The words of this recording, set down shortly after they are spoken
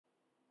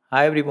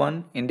Hi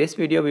everyone, in this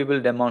video we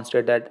will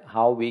demonstrate that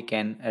how we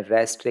can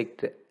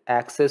restrict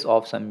access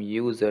of some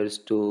users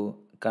to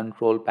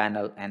control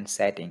panel and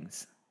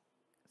settings,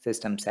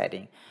 system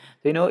setting.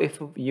 So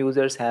if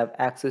users have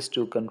access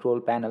to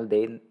control panel,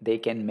 they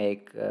can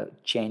make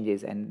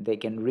changes, and they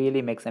can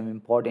really make some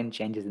important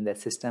changes in the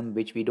system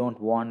which we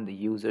don't want the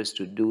users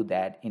to do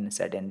that in a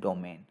certain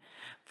domain.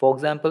 For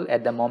example,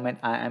 at the moment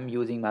I am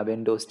using my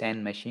Windows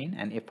 10 machine,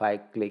 and if I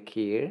click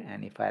here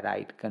and if I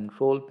write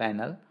control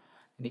panel,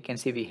 you can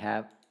see we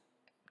have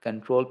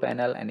control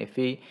panel. And if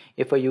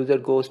a user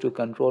goes to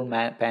control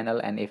panel,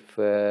 and if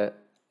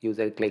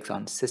user clicks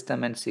on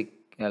system and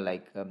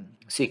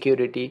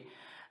security,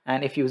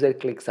 and if user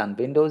clicks on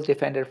Windows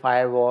Defender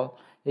Firewall,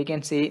 you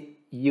can see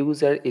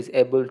user is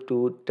able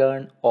to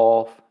turn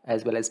off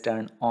as well as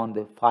turn on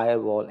the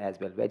firewall as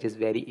well, which is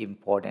very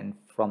important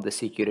from the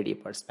security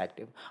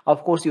perspective.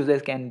 Of course,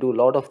 users can do a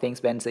lot of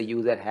things when the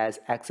user has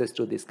access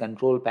to this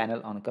control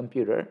panel on a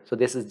computer. So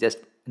this is just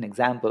an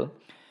example.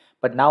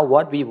 But now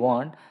what we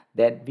want,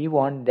 that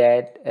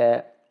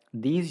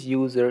these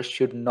users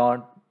should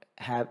not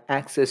have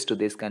access to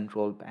this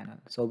control panel.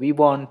 So we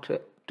want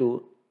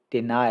to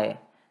deny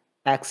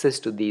access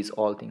to these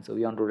all things. So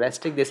we want to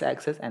restrict this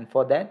access, and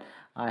for that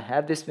I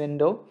have this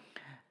window,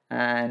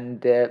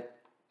 and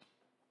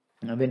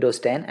Windows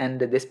 10, and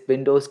this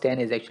Windows 10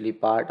 is actually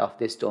part of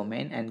this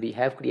domain, and we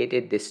have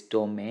created this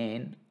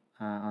domain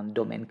on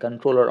domain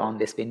controller on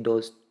this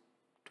Windows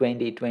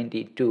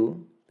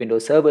 2022,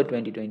 Windows Server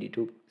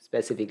 2022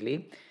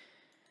 specifically.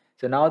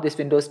 So now this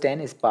Windows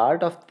 10 is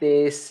part of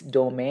this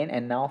domain,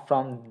 and now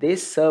from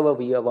this server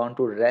we want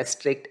to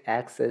restrict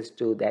access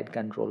to that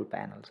control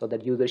panel, so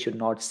that user should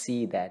not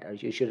see that, or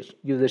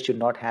user should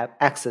not have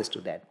access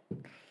to that.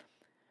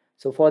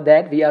 So for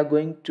that we are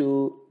going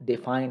to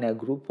define a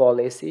group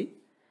policy,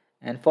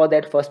 and for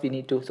that first we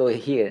need to, so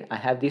here I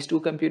have these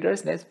two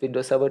computers, that's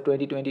Windows Server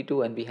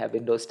 2022 and we have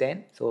Windows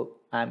 10. So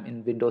I'm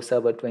in Windows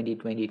Server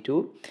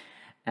 2022,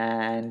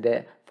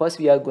 and first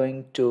we are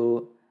going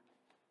to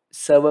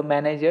server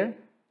manager.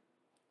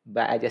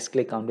 But I just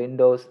click on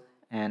Windows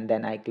and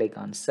then I click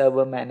on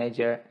server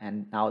manager,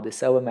 and now the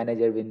server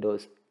manager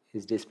windows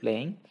is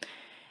displaying.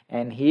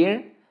 And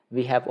here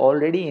we have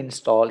already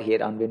installed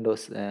here on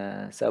Windows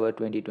Server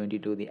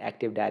 2022 the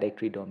Active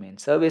Directory domain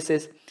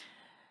services.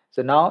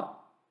 So now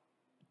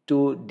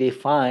to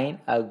define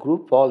a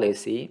group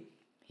policy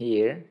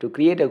here, to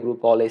create a group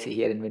policy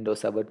here in Windows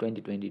Server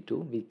 2022,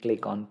 we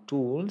click on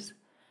tools,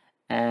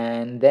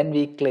 and then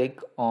we click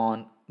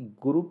on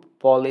group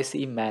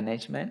policy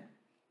management.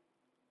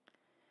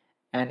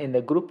 And in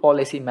the group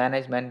policy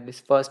management, this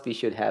first we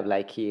should have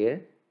like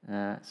here,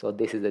 so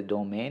this is a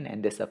domain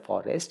and this is a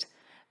forest,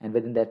 and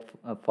within that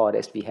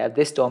forest we have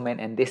this domain,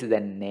 and this is the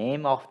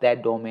name of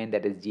that domain,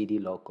 that is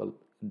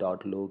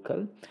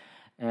gdlocal.local.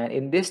 And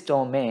in this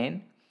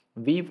domain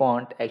we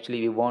want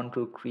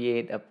to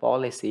create a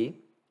policy.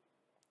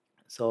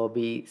 So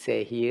we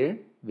say here,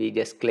 we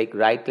just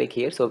right click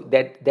here, so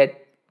that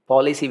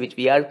policy which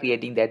we are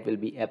creating, that will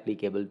be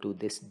applicable to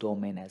this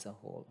domain as a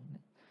whole.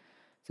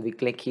 So we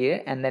click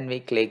here and then we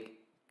click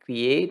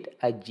create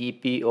a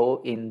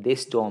GPO in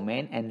this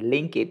domain and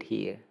link it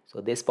here.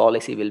 So this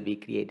policy will be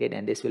created,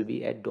 and this will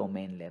be at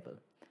domain level.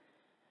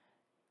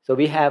 So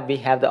we have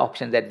the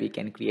option that we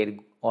can create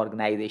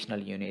organizational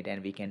unit,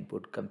 and we can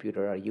put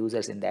computer or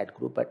users in that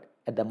group. But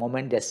at the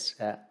moment,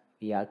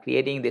 we are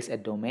creating this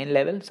at domain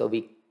level. So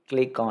we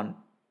click on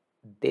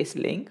this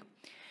link,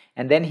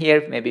 and then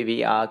here maybe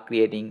we are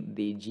creating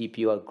the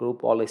GPO or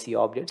group policy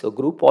object. So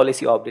group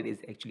policy object is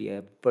actually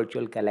a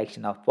virtual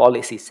collection of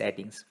policy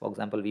settings. For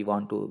example, we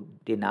want to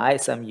deny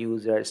some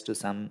users to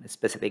some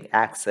specific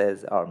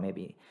access, or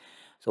maybe,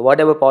 so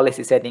whatever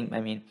policy setting,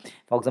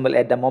 for example,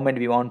 at the moment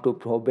we want to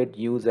prohibit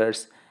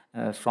users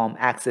from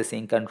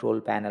accessing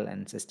control panel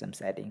and system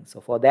settings.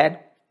 So for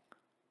that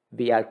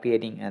we are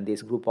creating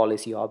this group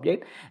policy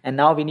object, and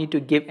now we need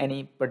to give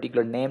any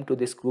particular name to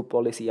this group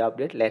policy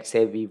object. Let's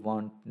say we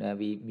want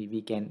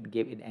we can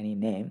give it any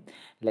name.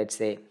 Let's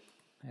say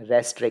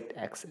restrict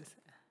access.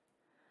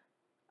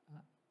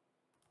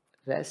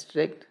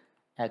 Restrict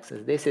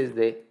access, this is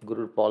the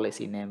group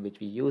policy name which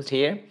we used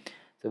here.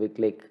 So we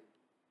click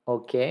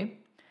OK.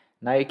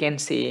 Now you can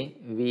see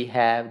we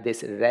have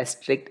this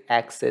restrict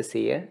access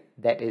here,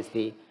 that is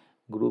the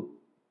group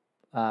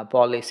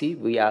policy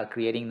we are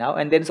creating now.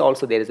 And then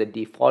there is a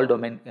default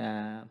domain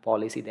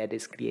policy that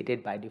is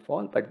created by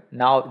default, but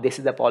now this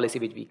is the policy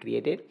which we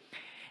created.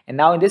 And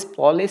now in this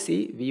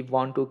policy we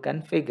want to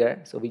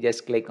configure, so we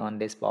just click on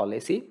this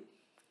policy.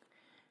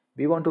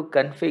 We want to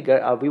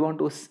configure, or we want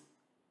to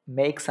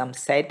make some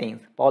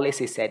settings,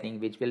 policy setting,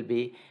 which will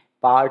be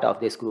part of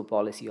this group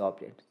policy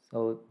object.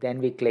 So then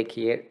we click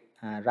here,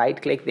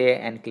 right click there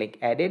and click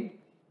edit,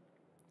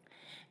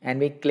 and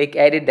we click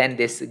edit. Then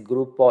this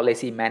group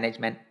policy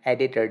management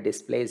editor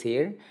displays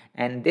here,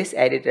 and this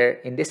editor,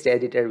 in this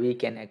editor we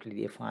can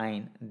actually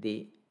define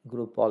the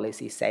group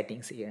policy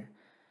settings here.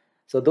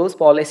 So those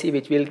policy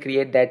which we'll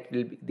create, that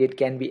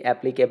can be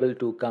applicable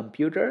to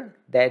computer,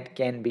 that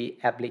can be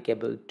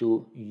applicable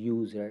to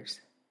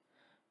users.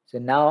 So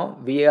now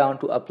we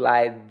want to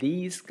apply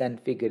these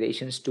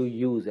configurations to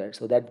users,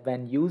 so that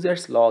when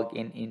users log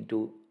in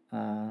into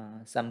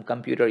some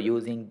computer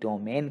using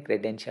domain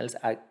credentials,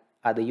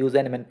 are the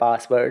username and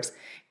passwords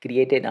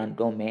created on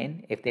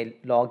domain. If they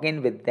log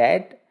in with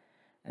that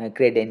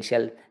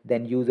credential,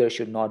 then users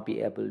should not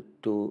be able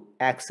to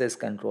access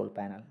control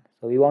panel.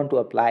 So we want to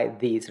apply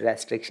these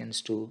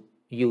restrictions to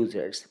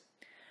users.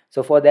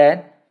 So for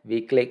that,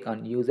 we click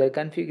on user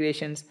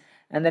configurations,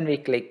 and then we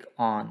click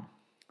on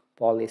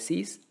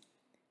policies,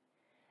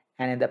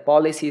 and in the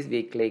policies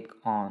we click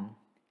on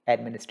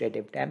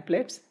administrative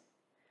templates,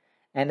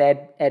 and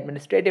at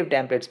administrative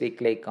templates we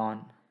click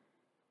on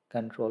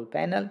control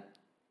panel,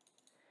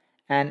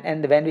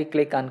 and when we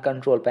click on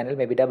control panel,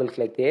 maybe double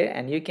click there,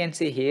 and you can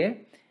see here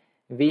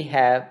we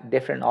have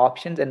different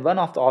options, and one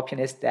of the option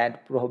is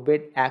that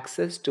prohibit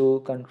access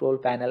to control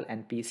panel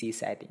and PC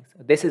settings.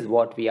 This is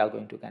what we are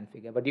going to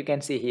configure, but you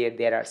can see here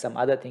there are some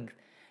other things: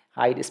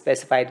 hide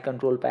specified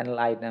control panel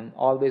item,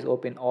 always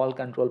open all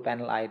control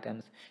panel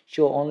items,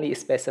 show only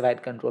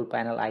specified control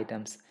panel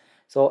items.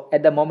 So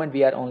at the moment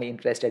we are only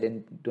interested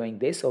in doing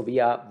this, so we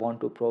want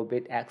to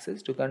prohibit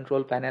access to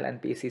control panel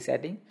and PC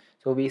setting.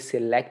 So we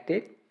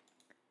selected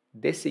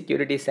this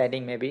security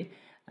setting maybe,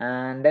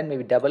 and then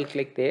maybe double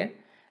click there,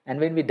 and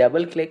when we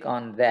double click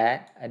on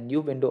that, a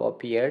new window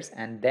appears,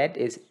 and that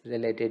is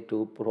related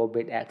to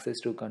prohibit access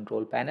to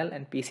control panel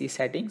and PC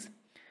settings.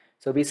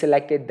 So we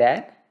selected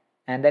that,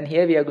 and then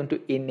here we are going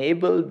to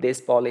enable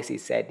this policy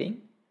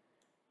setting.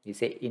 We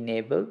say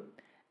enable,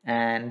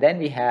 and then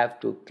we have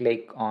to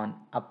click on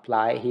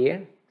apply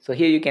here. So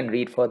here you can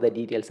read further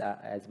details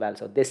as well.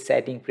 So this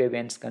setting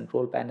prevents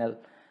control panel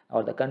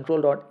or the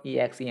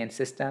control.exe and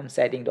system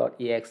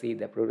setting.exe,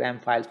 the program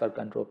files for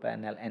control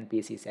panel and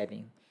PC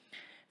setting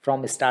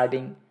from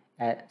starting.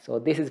 So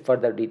this is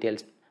further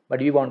details, but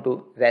we want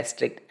to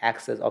restrict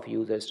access of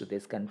users to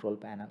this control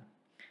panel.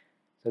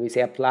 So we say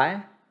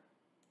apply,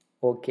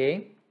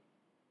 okay,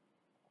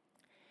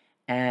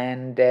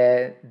 and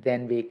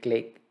then we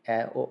click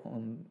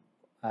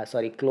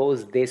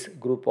close this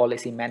group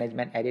policy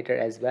management editor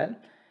as well,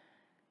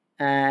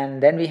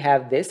 and then we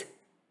have this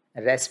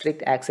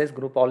restrict access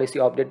group policy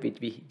object which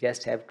we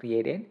just have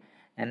created.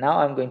 And now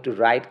I'm going to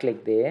right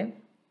click there,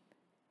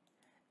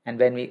 and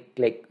when we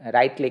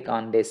right click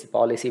on this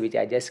policy which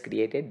I just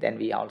created, then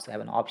we also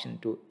have an option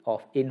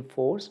of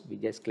enforce. We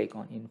just click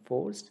on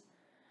enforced,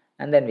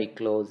 and then we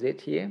close it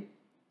here,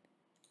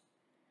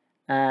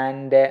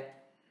 and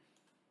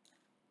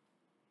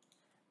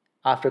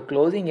after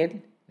closing it,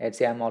 let's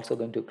say I'm also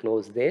going to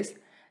close this.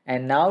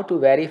 And now to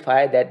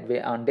verify that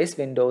on this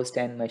Windows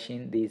 10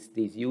 machine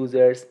these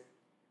users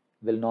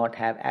will not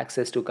have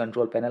access to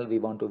control panel, we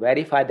want to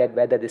verify that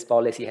whether this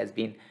policy has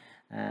been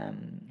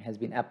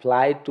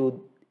applied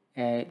to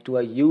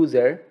a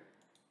user.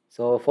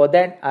 So for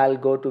that I'll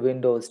go to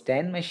Windows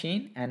 10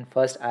 machine, and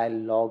first I'll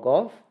log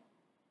off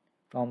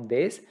from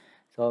this.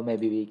 So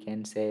maybe we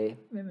can say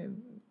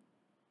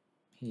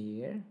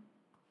here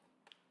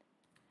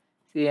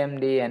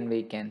cmd, and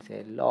we can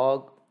say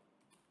log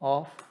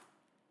off,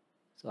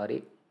 so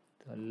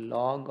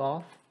log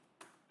off,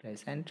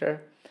 press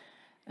enter,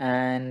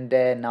 and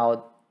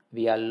now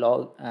we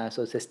are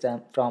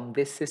system, from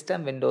this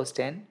system Windows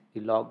 10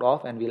 we logged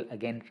off, and we'll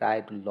again try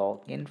to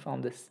log in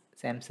from this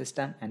same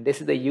system. And this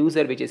is the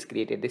user which is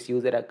created. This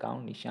user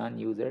account, Nishan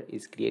user,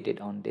 is created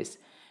on this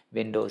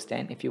Windows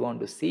 10. If you want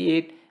to see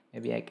it,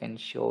 maybe I can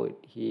show it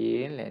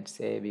here. Let's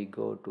say we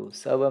go to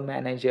server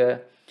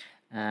manager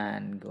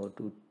and go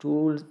to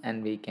tools,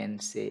 and we can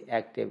say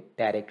active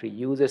directory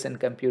users and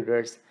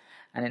computers,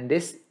 and in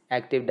this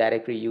active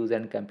directory user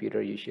and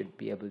computer you should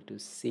be able to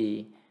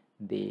see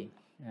the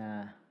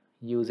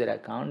user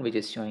account which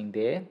is showing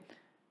there.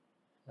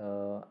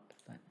 So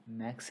if I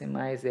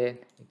maximize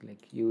it,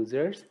 click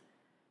users,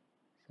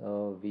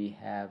 so we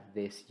have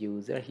this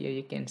user here,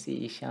 you can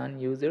see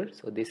Ishan user.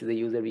 So this is the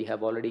user we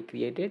have already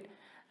created,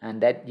 and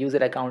that user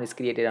account is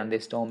created on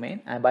this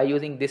domain. And by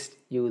using this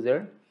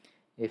user,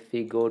 if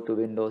we go to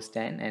Windows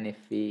 10 and if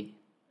we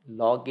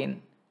log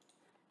in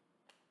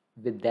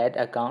with that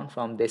account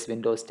from this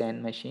Windows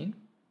 10 machine,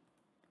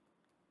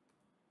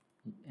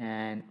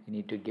 and we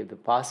need to give the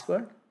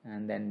password,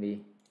 and then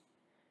we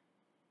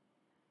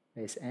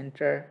press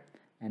enter,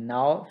 and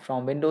now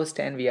from Windows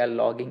 10 we are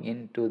logging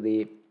into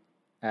the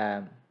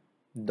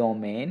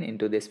domain,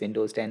 into this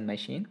Windows 10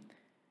 machine.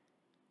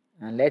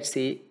 And let's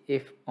see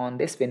if on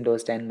this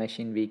Windows 10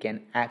 machine we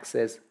can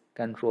access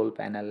control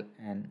panel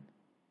and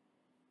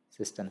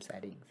system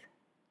settings.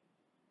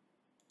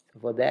 So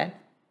for that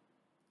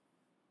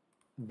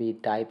we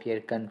type here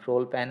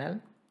control panel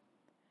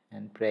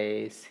and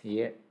press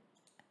here,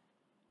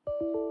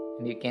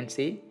 and you can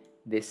see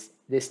this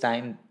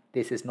time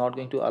this is not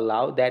going to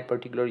allow that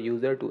particular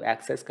user to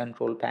access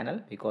control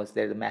panel, because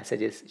there the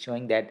message is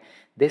showing that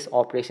this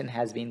operation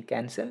has been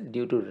cancelled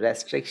due to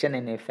restriction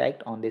in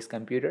effect on this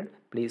computer.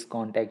 Please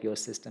contact your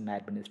system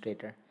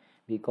administrator,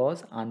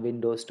 because on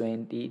Windows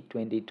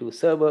 2022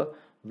 server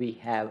we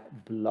have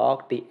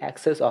blocked the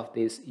access of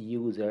this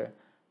user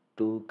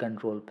to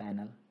control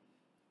panel.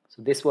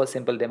 So this was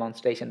simple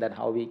demonstration that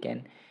how we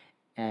can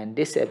and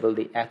disable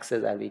the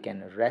access, or we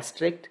can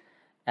restrict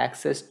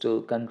access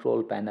to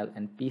control panel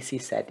and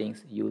PC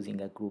settings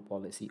using a group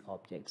policy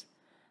objects.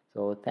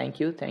 So thank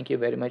you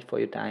very much for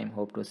your time.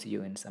 Hope to see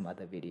you in some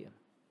other video.